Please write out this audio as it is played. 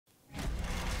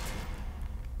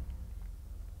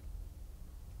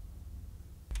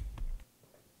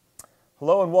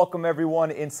Hello and welcome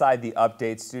everyone inside the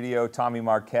Update Studio. Tommy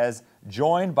Marquez,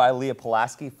 joined by Leah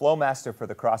Polaski, Flow Master for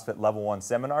the CrossFit Level 1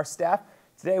 seminar staff.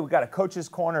 Today we've got a Coach's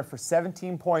Corner for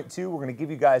 17.2. We're going to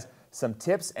give you guys some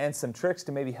tips and some tricks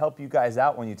to maybe help you guys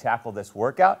out when you tackle this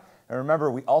workout. And remember,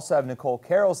 we also have Nicole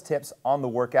Carroll's tips on the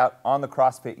workout on the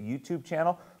CrossFit YouTube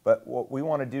channel. But what we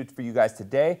want to do for you guys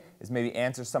today is maybe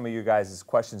answer some of your guys'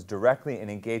 questions directly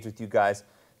and engage with you guys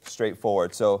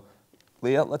straightforward. So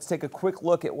Leah, let's take a quick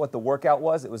look at what the workout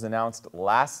was. It was announced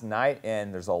last night,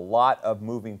 and there's a lot of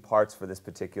moving parts for this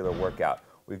particular workout.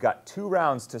 We've got 2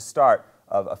 rounds to start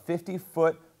of a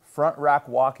 50-foot front rack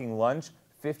walking lunge,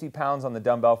 50 pounds on the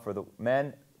dumbbell for the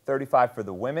men, 35 for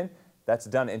the women. That's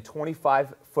done in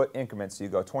 25-foot increments. So you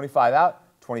go 25 out,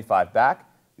 25 back.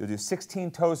 You'll do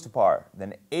 16 toes to bar,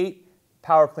 then 8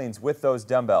 power cleans with those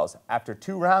dumbbells. After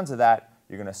 2 rounds of that,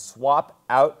 you're going to swap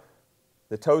out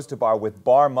the toes to bar with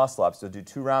bar muscle ups. You'll do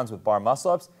 2 rounds with bar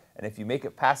muscle ups, and if you make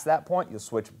it past that point, you'll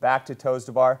switch back to toes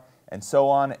to bar, and so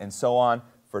on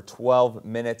for 12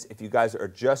 minutes. If you guys are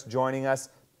just joining us,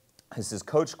 this is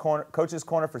Coach's Corner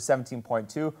for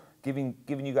 17.2,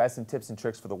 giving you guys some tips and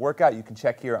tricks for the workout. You can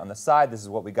check here on the side. This is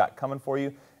what we got coming for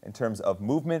you in terms of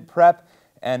movement prep.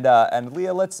 And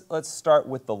Leah, let's start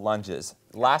with the lunges.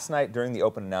 Last night during the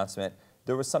open announcement,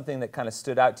 there was something that kind of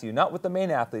stood out to you, not with the main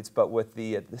athletes, but with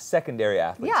the secondary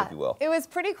athletes, if you will. It was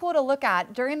pretty cool to look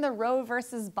at during the row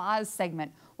versus Boz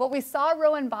segment. What we saw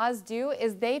Row and Boz do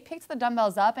is they picked the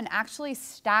dumbbells up and actually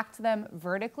stacked them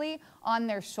vertically on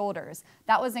their shoulders.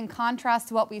 That was in contrast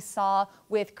to what we saw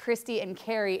with Christy and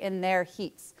Carrie in their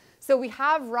heats. So we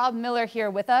have Rob Miller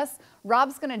here with us.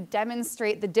 Rob's going to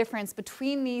demonstrate the difference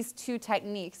between these 2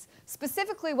 techniques.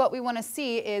 Specifically, what we want to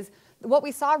see is what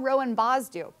we saw Row and Boz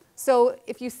do. So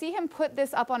if you see him put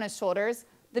this up on his shoulders,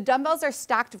 the dumbbells are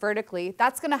stacked vertically.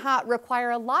 That's going to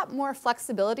require a lot more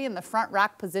flexibility in the front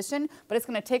rack position, but it's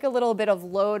going to take a little bit of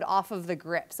load off of the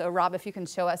grip. So Rob, if you can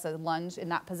show us a lunge in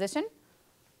that position.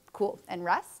 Cool. And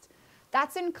rest.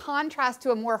 That's in contrast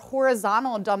to a more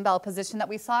horizontal dumbbell position that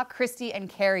we saw Christy and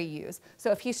Carrie use. So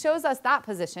if he shows us that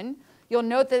position, you'll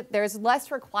note that there's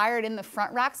less required in the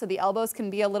front rack, so the elbows can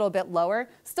be a little bit lower,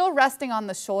 still resting on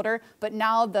the shoulder, but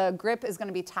now the grip is going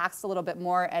to be taxed a little bit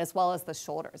more, as well as the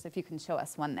shoulders, if you can show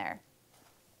us one there.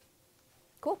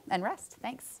 Cool, and rest,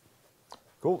 thanks.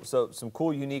 Cool, so some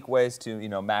cool, unique ways to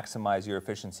maximize your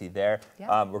efficiency there.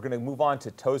 Yeah. We're going to move on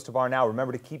to toes to bar now.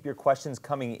 Remember to keep your questions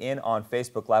coming in on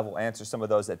Facebook Live. We'll answer some of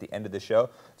those at the end of the show.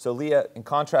 So Leah, in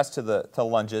contrast to the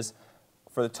lunges,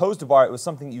 for the toes to bar, it was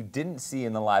something you didn't see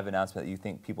in the live announcement that you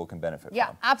think people can benefit from. Yeah,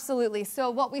 absolutely. So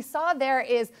what we saw there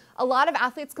is a lot of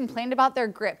athletes complained about their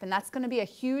grip, and that's going to be a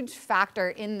huge factor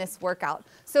in this workout.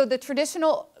 So the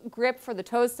traditional grip for the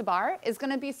toes to bar is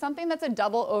going to be something that's a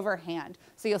double overhand.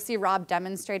 So you'll see Rob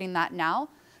demonstrating that now.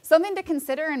 Something to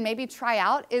consider and maybe try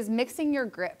out is mixing your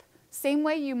grip. Same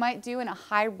way you might do in a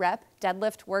high rep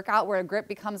deadlift workout where a grip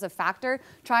becomes a factor,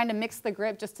 trying to mix the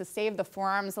grip just to save the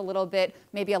forearms a little bit,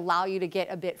 maybe allow you to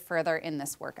get a bit further in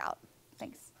this workout.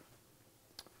 Thanks.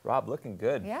 Rob, looking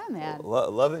good. Yeah, man.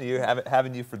 Loving you,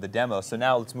 having you for the demo. So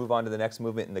now let's move on to the next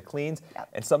movement in the cleans. Yep.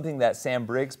 And something that Sam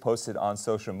Briggs posted on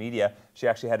social media. She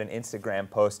actually had an Instagram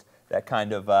post that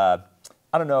kind of, I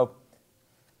don't know,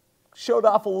 showed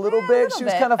off a little bit. She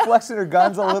was kind of flexing her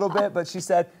guns a little bit, but she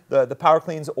said the power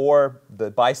cleans or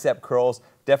the bicep curls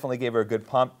definitely gave her a good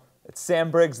pump. It's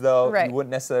Sam Briggs, though. Right. You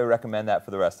wouldn't necessarily recommend that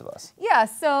for the rest of us. Yeah,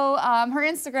 so her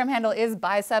Instagram handle is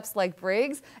biceps like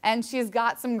Briggs, and she's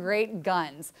got some great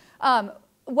guns.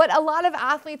 What a lot of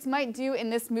athletes might do in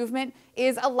this movement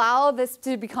is allow this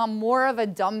to become more of a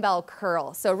dumbbell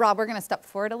curl. So Rob, we're going to step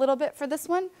forward a little bit for this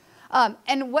one.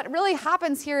 And what really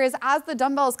happens here is as the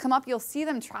dumbbells come up, you'll see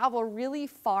them travel really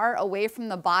far away from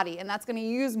the body, and that's going to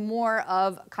use more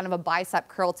of kind of a bicep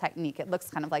curl technique. It looks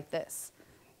kind of like this.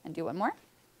 And do one more.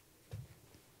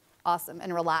 Awesome,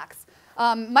 and relax.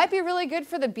 Might be really good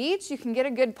for the beach. You can get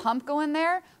a good pump going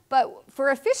there, but for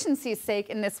efficiency's sake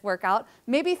in this workout,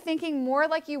 maybe thinking more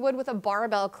like you would with a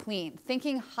barbell clean,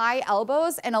 thinking high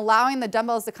elbows and allowing the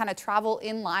dumbbells to kind of travel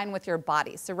in line with your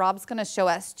body. So Rob's going to show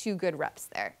us 2 good reps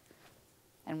there.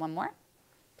 And one more.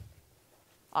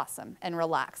 Awesome, and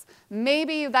relax.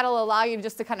 Maybe that'll allow you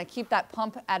just to kind of keep that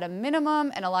pump at a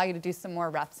minimum and allow you to do some more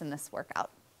reps in this workout.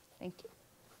 Thank you.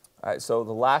 All right, so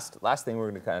the last thing we're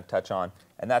going to kind of touch on,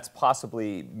 and that's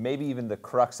possibly maybe even the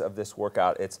crux of this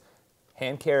workout, it's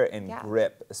hand care and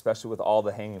grip, especially with all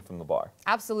the hanging from the bar.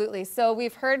 Absolutely. So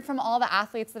we've heard from all the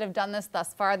athletes that have done this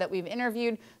thus far that we've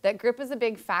interviewed that grip is a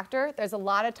big factor. There's a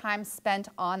lot of time spent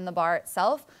on the bar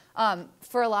itself.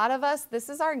 For a lot of us, this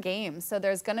is our game. So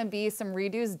there's gonna be some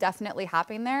redos definitely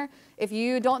happening there. If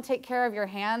you don't take care of your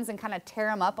hands and kind of tear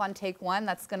them up on take one,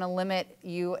 that's gonna limit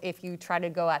you if you try to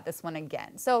go at this one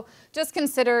again. So just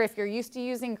consider if you're used to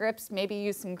using grips, maybe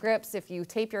use some grips. If you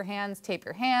tape your hands,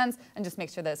 and just make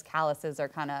sure those calluses are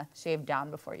kind of shaved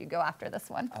down before you go after this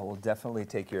one. I will definitely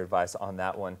take your advice on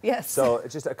that one. Yes. So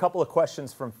just a couple of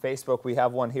questions from Facebook. We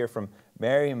have one here from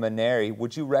Mary Maneri.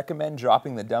 Would you recommend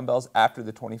dropping the dumbbells after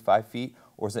the 25 feet,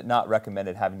 or is it not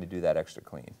recommended having to do that extra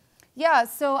clean? Yeah,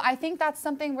 so I think that's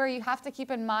something where you have to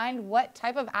keep in mind what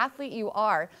type of athlete you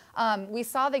are. We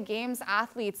saw the games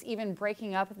athletes even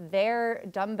breaking up their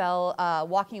dumbbell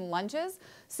walking lunges.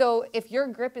 So if your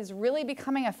grip is really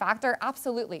becoming a factor,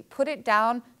 absolutely. Put it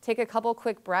down, take a couple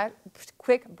quick breaths,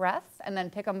 and then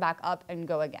pick them back up and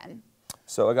go again.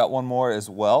 So I got one more as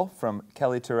well from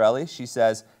Kelly Torelli. She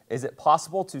says, is it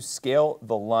possible to scale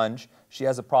the lunge? She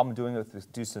has a problem doing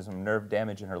it due to some nerve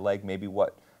damage in her leg. Maybe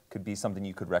what could be something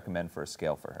you could recommend for a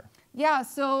scale for her? Yeah,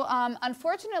 so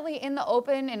unfortunately in the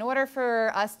open, in order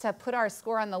for us to put our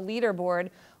score on the leaderboard,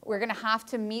 we're gonna have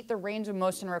to meet the range of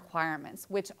motion requirements,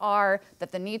 which are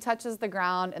that the knee touches the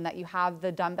ground and that you have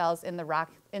the dumbbells in the rack,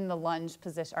 in the lunge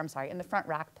position, or I'm sorry, in the front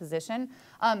rack position.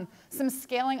 Some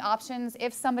scaling options,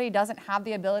 if somebody doesn't have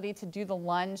the ability to do the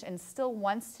lunge and still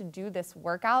wants to do this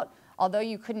workout, although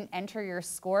you couldn't enter your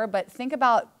score, but think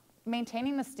about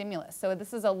maintaining the stimulus. So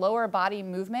this is a lower body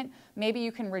movement. Maybe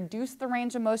you can reduce the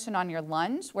range of motion on your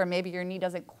lunge where maybe your knee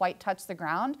doesn't quite touch the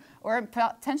ground, or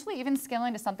potentially even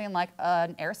scaling to something like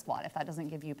an air squat if that doesn't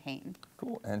give you pain.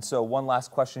 Cool. And so one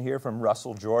last question here from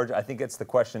Russell George. I think it's the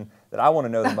question that I want to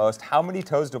know the most. How many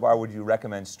toes to bar would you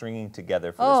recommend stringing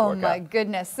together for this workout? Oh my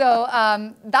goodness. So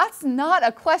that's not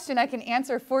a question I can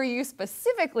answer for you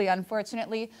specifically,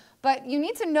 unfortunately. But you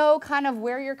need to know kind of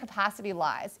where your capacity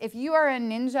lies. If you are a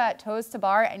ninja at toes to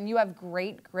bar and you have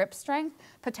great grip strength,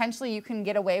 potentially you can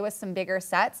get away with some bigger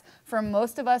sets. For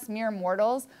most of us mere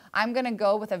mortals, I'm gonna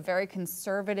go with a very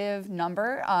conservative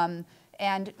number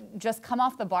and just come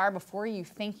off the bar before you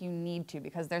think you need to,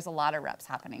 because there's a lot of reps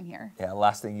happening here. Yeah,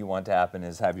 last thing you want to happen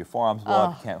is have your forearms blow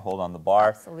up, you can't hold on the bar.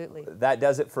 Absolutely. That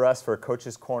does it for us for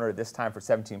Coach's Corner this time for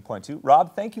 17.2.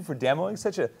 Rob, thank you for demoing.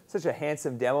 Such a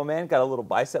handsome demo, man. Got a little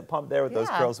bicep pump there with those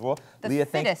curls as well. The Leah,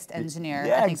 fittest engineer,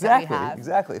 yeah, I think exactly, that we have.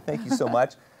 Exactly. Thank you so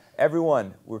much.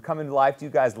 Everyone, we're coming live to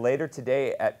you guys later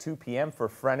today at 2 p.m. for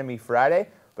Frenemy Friday.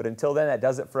 But until then, that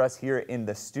does it for us here in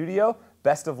the studio.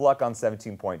 Best of luck on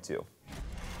 17.2.